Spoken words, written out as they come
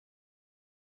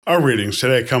Our readings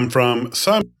today come from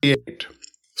Psalm 8,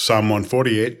 Psalm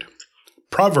 148,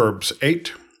 Proverbs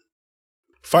 8,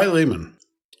 Philemon,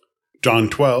 John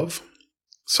 12,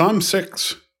 Psalm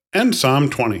 6, and Psalm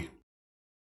 20.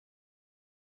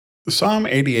 Psalm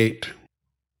 88.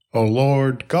 O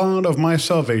Lord, God of my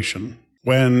salvation,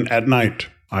 when at night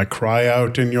I cry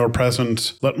out in your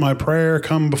presence, let my prayer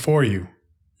come before you.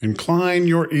 Incline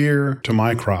your ear to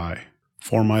my cry.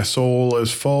 For my soul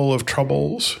is full of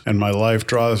troubles, and my life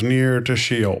draws near to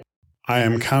Sheol. I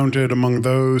am counted among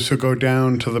those who go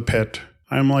down to the pit.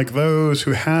 I am like those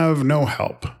who have no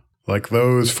help, like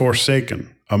those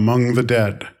forsaken among the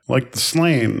dead, like the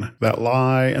slain that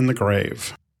lie in the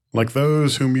grave, like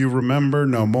those whom you remember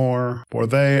no more, for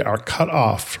they are cut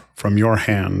off from your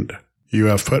hand. You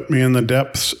have put me in the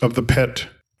depths of the pit,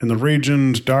 in the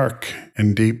regions dark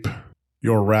and deep.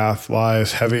 Your wrath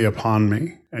lies heavy upon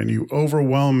me, and you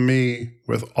overwhelm me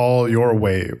with all your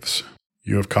waves.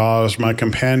 You have caused my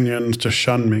companions to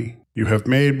shun me. You have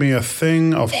made me a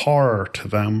thing of horror to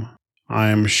them. I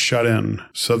am shut in,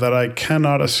 so that I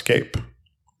cannot escape.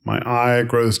 My eye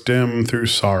grows dim through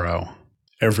sorrow.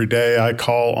 Every day I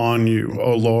call on you,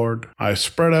 O Lord. I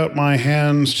spread out my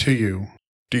hands to you.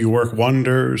 Do you work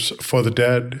wonders for the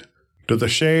dead? Do the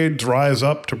shades rise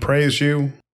up to praise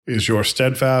you? Is your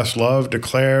steadfast love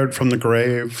declared from the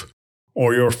grave,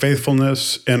 or your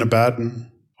faithfulness in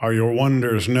Abaddon? Are your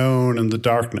wonders known in the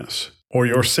darkness, or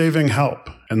your saving help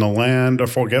in the land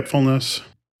of forgetfulness?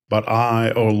 But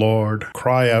I, O Lord,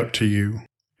 cry out to you.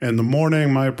 In the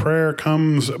morning my prayer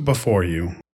comes before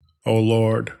you. O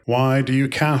Lord, why do you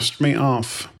cast me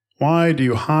off? Why do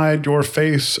you hide your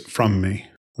face from me?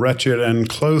 Wretched and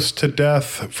close to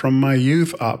death from my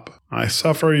youth up, I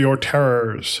suffer your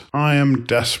terrors. I am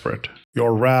desperate.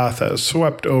 Your wrath has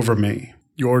swept over me.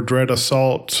 Your dread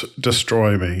assaults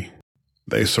destroy me.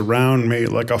 They surround me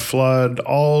like a flood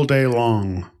all day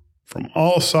long. From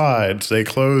all sides they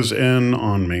close in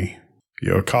on me.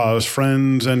 You cause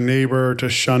friends and neighbor to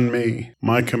shun me.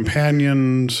 My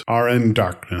companions are in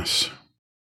darkness.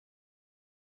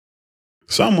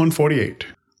 Psalm 148.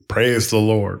 Praise the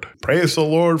Lord. Praise the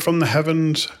Lord from the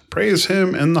heavens. Praise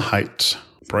him in the heights.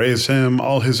 Praise him,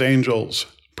 all his angels.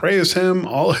 Praise him,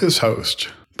 all his host.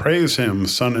 Praise him,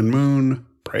 sun and moon.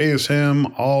 Praise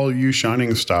him, all you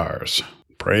shining stars.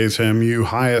 Praise him, you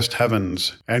highest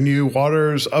heavens, and you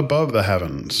waters above the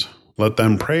heavens. Let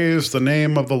them praise the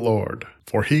name of the Lord,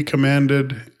 for he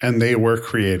commanded, and they were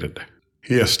created.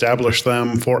 He established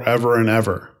them forever and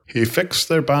ever. He fixed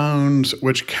their bounds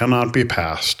which cannot be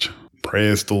passed.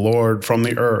 Praise the Lord from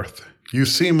the earth, you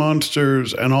sea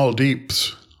monsters and all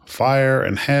deeps. Fire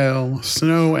and hail,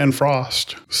 snow and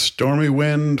frost, stormy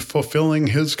wind fulfilling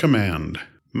his command,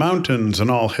 mountains and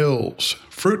all hills,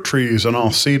 fruit trees and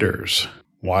all cedars,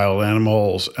 wild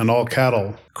animals and all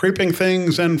cattle, creeping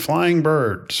things and flying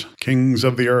birds, kings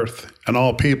of the earth and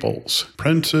all peoples,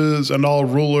 princes and all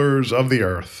rulers of the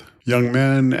earth, young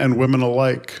men and women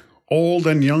alike, old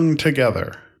and young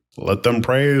together. Let them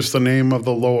praise the name of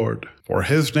the Lord, for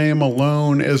his name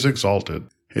alone is exalted.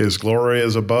 His glory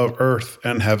is above earth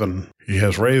and heaven. He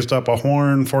has raised up a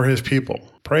horn for his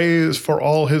people. Praise for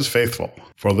all his faithful,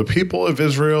 for the people of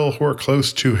Israel who are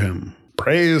close to him.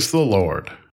 Praise the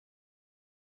Lord.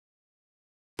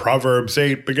 Proverbs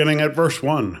 8, beginning at verse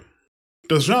 1.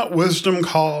 Does not wisdom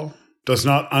call? Does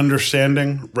not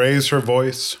understanding raise her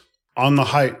voice? On the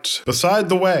heights, beside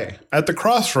the way, at the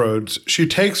crossroads, she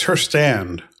takes her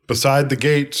stand. Beside the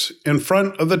gates, in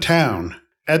front of the town,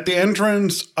 at the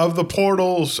entrance of the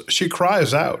portals, she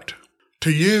cries out.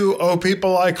 To you, O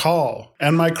people, I call,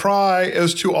 and my cry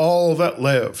is to all that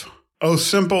live. O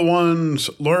simple ones,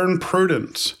 learn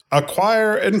prudence,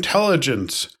 acquire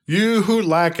intelligence, you who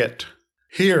lack it.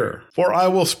 Hear, for I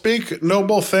will speak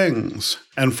noble things,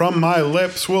 and from my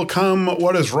lips will come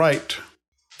what is right.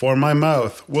 For my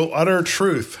mouth will utter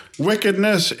truth.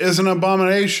 Wickedness is an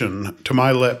abomination to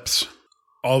my lips.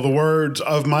 All the words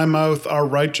of my mouth are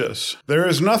righteous. There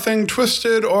is nothing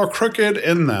twisted or crooked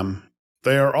in them.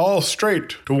 They are all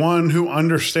straight to one who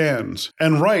understands,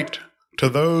 and right to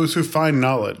those who find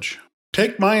knowledge.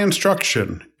 Take my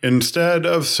instruction instead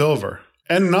of silver,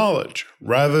 and knowledge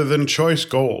rather than choice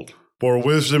gold. For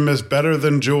wisdom is better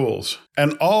than jewels,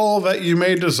 and all that you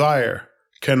may desire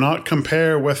cannot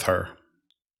compare with her.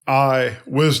 I,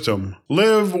 wisdom,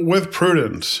 live with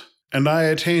prudence, and I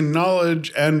attain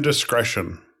knowledge and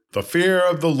discretion. The fear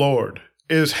of the Lord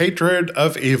is hatred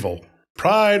of evil,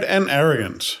 pride and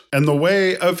arrogance, and the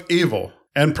way of evil,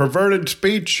 and perverted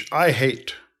speech I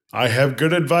hate. I have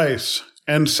good advice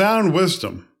and sound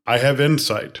wisdom. I have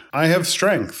insight. I have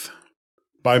strength.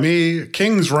 By me,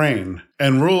 kings reign,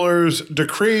 and rulers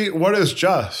decree what is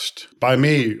just. By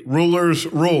me, rulers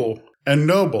rule, and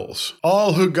nobles,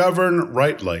 all who govern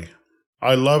rightly.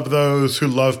 I love those who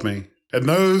love me, and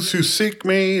those who seek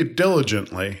me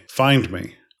diligently find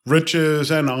me.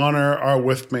 Riches and honor are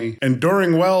with me,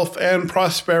 enduring wealth and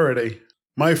prosperity.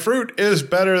 My fruit is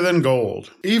better than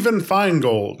gold, even fine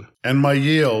gold, and my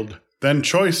yield than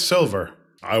choice silver.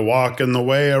 I walk in the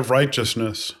way of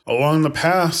righteousness, along the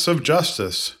paths of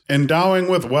justice, endowing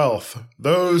with wealth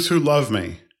those who love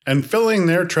me, and filling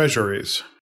their treasuries.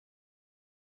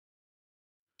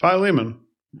 Philemon,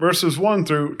 verses 1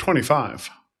 through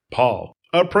 25. Paul,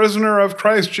 a prisoner of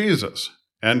Christ Jesus,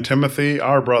 and Timothy,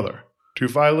 our brother. To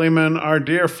Philemon, our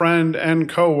dear friend and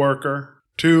co-worker.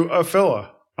 To Apphia,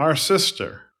 our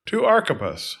sister. To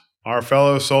Archippus, our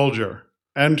fellow soldier.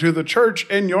 And to the church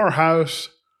in your house,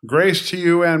 grace to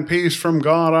you and peace from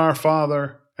God our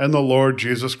Father and the Lord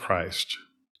Jesus Christ.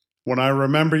 When I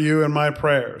remember you in my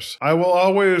prayers, I will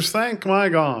always thank my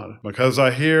God, because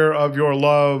I hear of your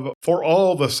love for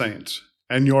all the saints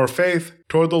and your faith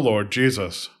toward the Lord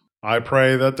Jesus. I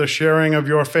pray that the sharing of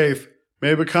your faith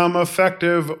may become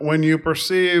effective when you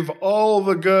perceive all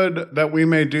the good that we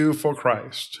may do for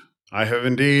Christ. I have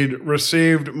indeed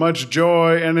received much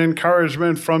joy and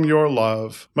encouragement from your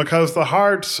love, because the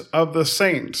hearts of the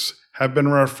saints have been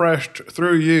refreshed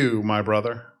through you, my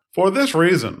brother. For this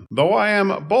reason, though I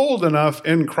am bold enough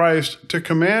in Christ to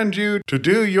command you to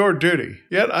do your duty,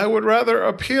 yet I would rather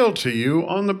appeal to you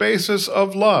on the basis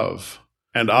of love.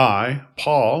 And I,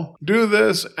 Paul, do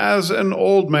this as an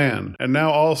old man, and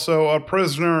now also a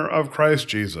prisoner of Christ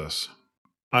Jesus.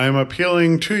 I am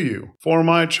appealing to you for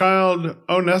my child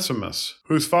Onesimus,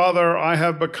 whose father I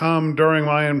have become during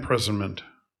my imprisonment.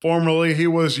 Formerly he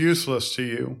was useless to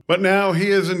you, but now he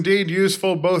is indeed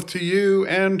useful both to you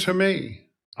and to me.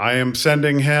 I am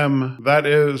sending him, that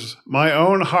is, my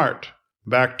own heart,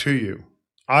 back to you.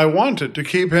 I wanted to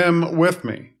keep him with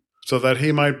me, so that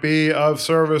he might be of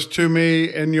service to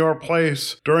me in your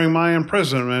place during my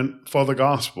imprisonment for the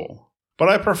gospel. But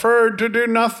I preferred to do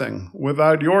nothing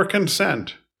without your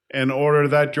consent, in order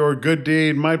that your good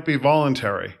deed might be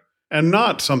voluntary, and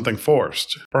not something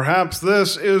forced. Perhaps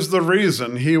this is the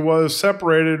reason he was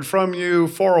separated from you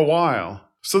for a while,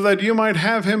 so that you might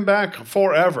have him back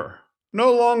forever,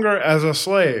 no longer as a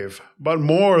slave, but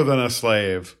more than a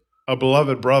slave, a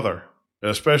beloved brother,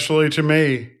 especially to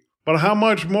me, but how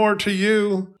much more to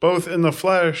you, both in the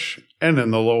flesh and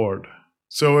in the Lord.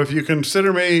 So if you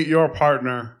consider me your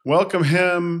partner, welcome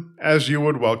him as you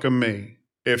would welcome me.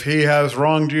 If he has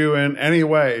wronged you in any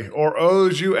way or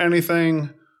owes you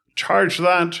anything, charge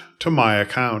that to my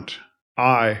account.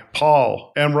 I,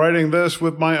 Paul, am writing this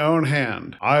with my own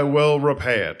hand. I will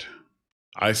repay it.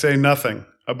 I say nothing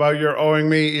about your owing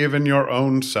me even your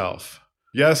own self.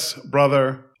 Yes,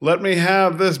 brother, let me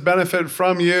have this benefit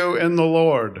from you in the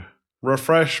Lord.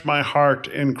 Refresh my heart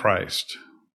in Christ.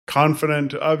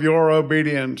 Confident of your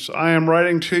obedience, I am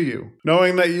writing to you,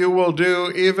 knowing that you will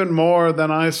do even more than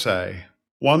I say.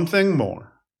 One thing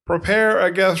more. Prepare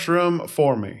a guest room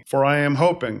for me, for I am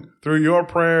hoping, through your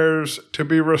prayers, to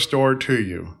be restored to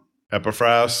you.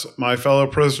 Epaphras, my fellow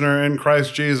prisoner in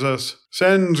Christ Jesus,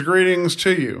 sends greetings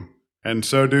to you, and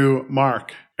so do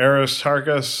Mark,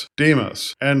 Aristarchus,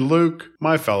 Demas, and Luke,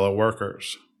 my fellow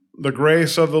workers. The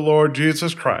grace of the Lord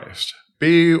Jesus Christ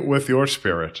be with your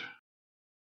spirit.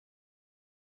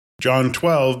 John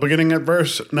 12, beginning at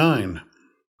verse 9.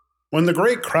 When the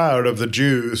great crowd of the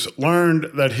Jews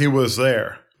learned that he was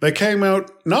there, they came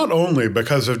out not only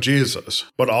because of Jesus,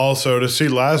 but also to see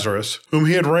Lazarus, whom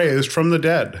he had raised from the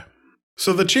dead.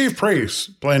 So the chief priests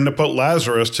planned to put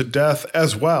Lazarus to death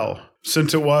as well,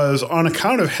 since it was on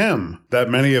account of him that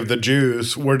many of the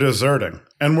Jews were deserting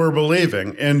and were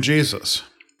believing in Jesus.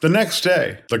 The next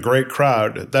day, the great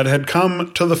crowd that had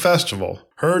come to the festival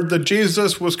heard that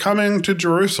Jesus was coming to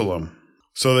Jerusalem.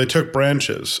 So they took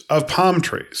branches of palm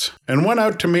trees and went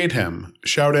out to meet him,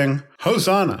 shouting,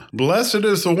 "Hosanna! Blessed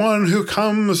is the one who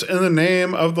comes in the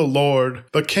name of the Lord,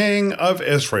 the King of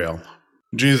Israel."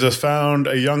 Jesus found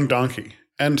a young donkey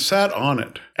and sat on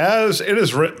it, as it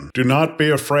is written, "Do not be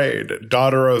afraid,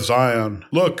 daughter of Zion.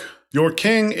 Look, your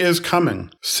king is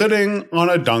coming, sitting on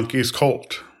a donkey's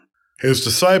colt." His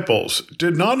disciples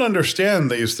did not understand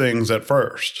these things at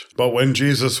first, but when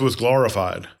Jesus was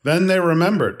glorified, then they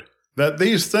remembered that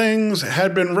these things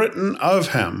had been written of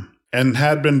him and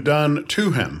had been done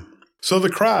to him. So the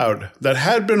crowd that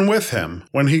had been with him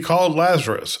when he called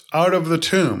Lazarus out of the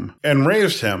tomb and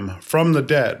raised him from the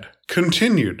dead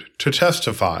continued to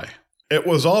testify. It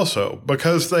was also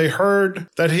because they heard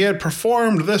that he had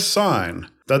performed this sign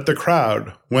that the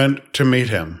crowd went to meet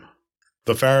him.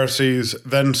 The Pharisees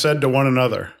then said to one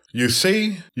another, "You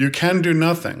see, you can do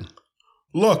nothing.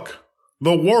 Look,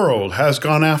 the world has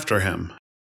gone after him."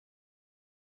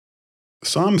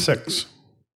 Psalm 6.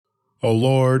 O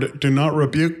Lord, do not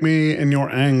rebuke me in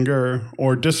your anger,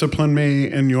 or discipline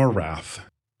me in your wrath.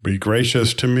 Be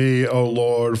gracious to me, O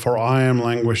Lord, for I am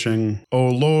languishing. O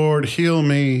Lord, heal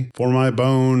me, for my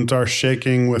bones are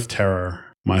shaking with terror.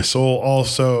 My soul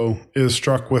also is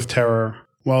struck with terror.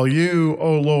 While you,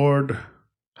 O Lord,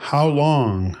 how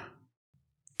long?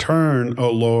 Turn, O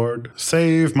Lord,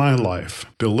 save my life.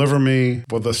 Deliver me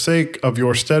for the sake of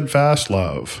your steadfast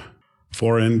love.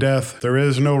 For in death there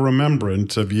is no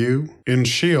remembrance of you. In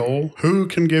Sheol, who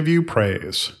can give you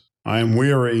praise? I am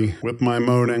weary with my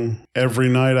moaning. Every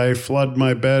night I flood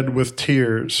my bed with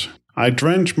tears. I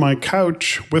drench my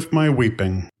couch with my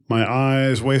weeping. My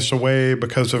eyes waste away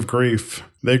because of grief.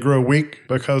 They grow weak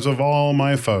because of all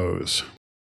my foes.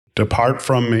 Depart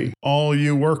from me, all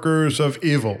you workers of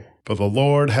evil, for the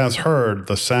Lord has heard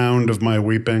the sound of my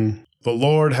weeping. The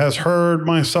Lord has heard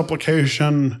my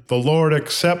supplication. The Lord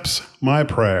accepts my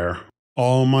prayer.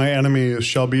 All my enemies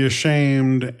shall be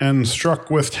ashamed and struck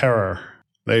with terror.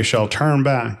 They shall turn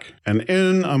back, and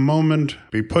in a moment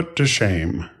be put to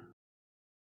shame.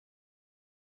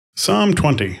 Psalm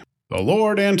 20. The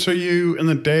Lord answer you in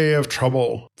the day of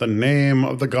trouble. The name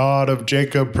of the God of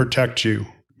Jacob protect you.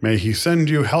 May he send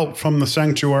you help from the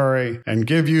sanctuary and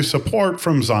give you support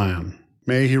from Zion.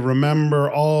 May he remember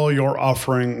all your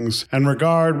offerings and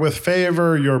regard with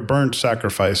favor your burnt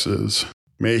sacrifices.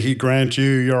 May he grant you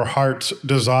your heart's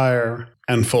desire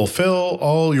and fulfill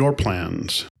all your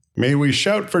plans. May we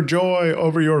shout for joy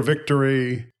over your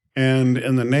victory, and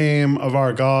in the name of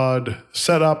our God,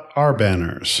 set up our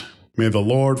banners. May the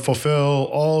Lord fulfill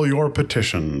all your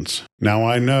petitions. Now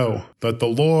I know that the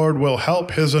Lord will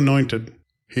help his anointed.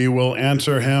 He will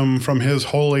answer him from his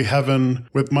holy heaven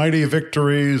with mighty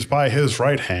victories by his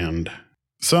right hand.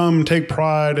 Some take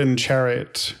pride in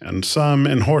chariots and some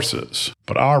in horses,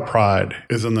 but our pride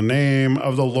is in the name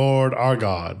of the Lord our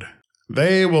God.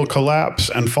 They will collapse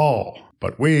and fall,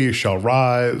 but we shall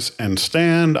rise and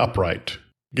stand upright.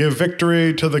 Give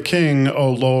victory to the King, O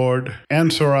Lord.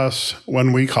 Answer us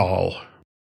when we call.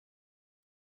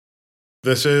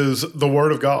 This is the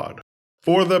word of God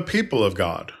for the people of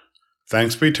God.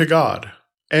 Thanks be to God.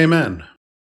 Amen.